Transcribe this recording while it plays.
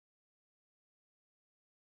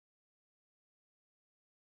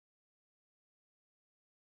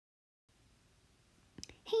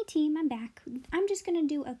Hey team, I'm back. I'm just going to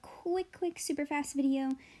do a quick super fast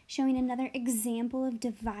video showing another example of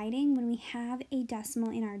dividing when we have a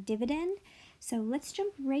decimal in our dividend. So let's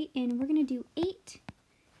jump right in. We're going to do 8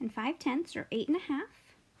 5/10 or 8 1/2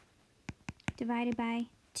 divided by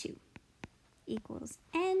 2 equals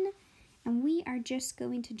n. And we are just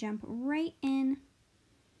going to jump right in.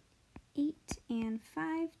 8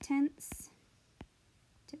 5/10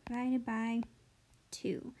 divided by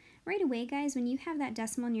 2. Right away, guys, when you have that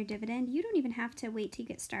decimal in your dividend, you don't even have to wait till you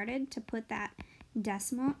get started to put that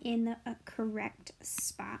decimal in the correct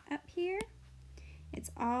spot up here.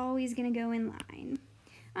 It's always going to go in line.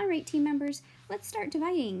 All right, team members, let's start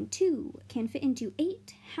dividing. 2 can fit into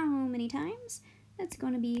 8 how many times? That's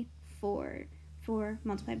going to be 4. 4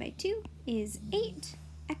 multiplied by 2 is 8.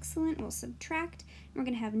 Excellent. We'll subtract. We're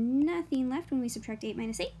going to have nothing left when we subtract 8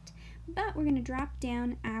 minus 8, but we're going to drop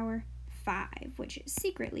down our 5, which is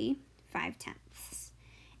secretly 5/10.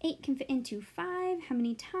 8 can fit into 5 how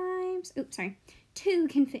many times? Oops, sorry. 2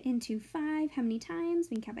 can fit into 5 how many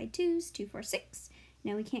times? We can count by 2s. 2, 4, 6.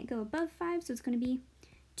 No, we can't go above 5, so it's going to be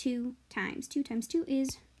 2 times. 2 times 2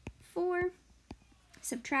 is 4.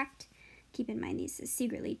 Subtract. Keep in mind these is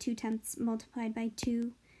secretly 2/10 multiplied by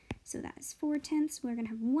 2, so that is 4/10. We're going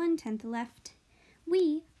to have 1/10 left.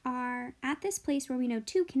 We are at this place where we know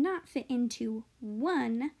 2 cannot fit into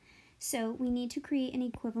 1, so we need to create an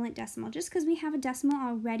equivalent decimal. Just because we have a decimal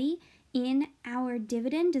already in our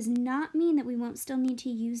dividend does not mean that we won't still need to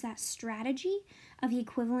use that strategy of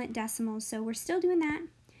equivalent decimals. So we're still doing that.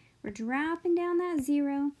 We're dropping down that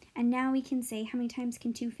 0, and now we can say how many times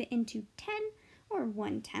can 2 fit into 10 or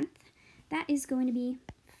 1/10. That is going to be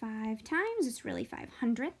 5 times. It's really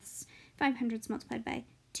 5/100ths. 5/100ths multiplied by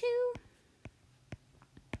 2.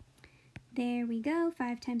 There we go.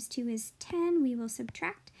 5 times 2 is 10. We will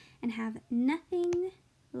subtract and have nothing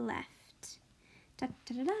left. Da,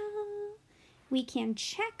 da, da, da. We can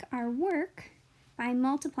check our work by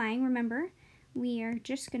multiplying. Remember, we are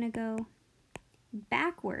just going to go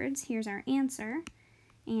backwards. Here's our answer.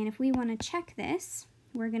 And if we want to check this,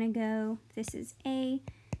 we're going to go, this is A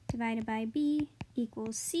divided by B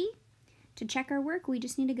equals C. To check our work, we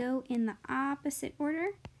just need to go in the opposite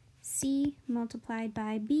order. C multiplied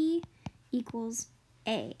by B equals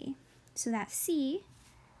A. So that C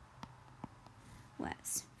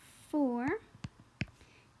was 4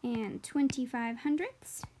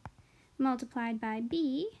 25/100ths multiplied by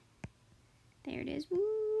B, there it is,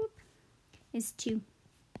 whoop, is 2.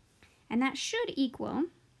 And that should equal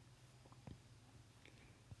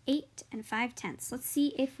 8 5/10. Let's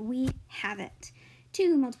see if we have it.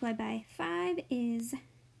 2 multiplied by 5 is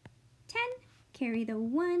 10. Carry the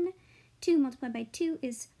 1. 2 multiplied by 2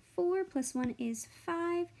 is 4 plus 1 is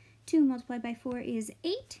 5. 2 multiplied by 4 is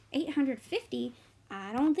 8. 850?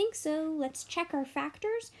 I don't think so. Let's check our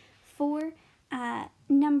factors for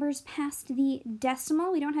numbers past the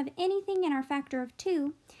decimal. We don't have anything in our factor of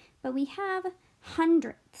 2, but we have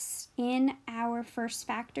hundredths in our first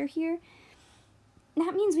factor here.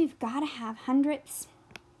 That means we've got to have hundredths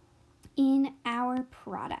in our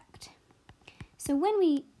product. So when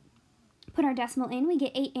we put our decimal in, we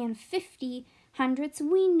get 8 50/100ths.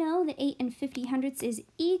 We know that 8 50/100ths is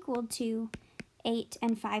equal to 8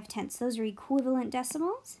 5/10. Those are equivalent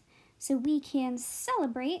decimals. So we can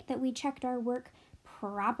celebrate that we checked our work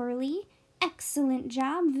properly. Excellent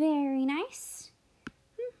job. Very nice.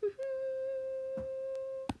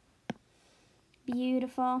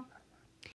 Beautiful.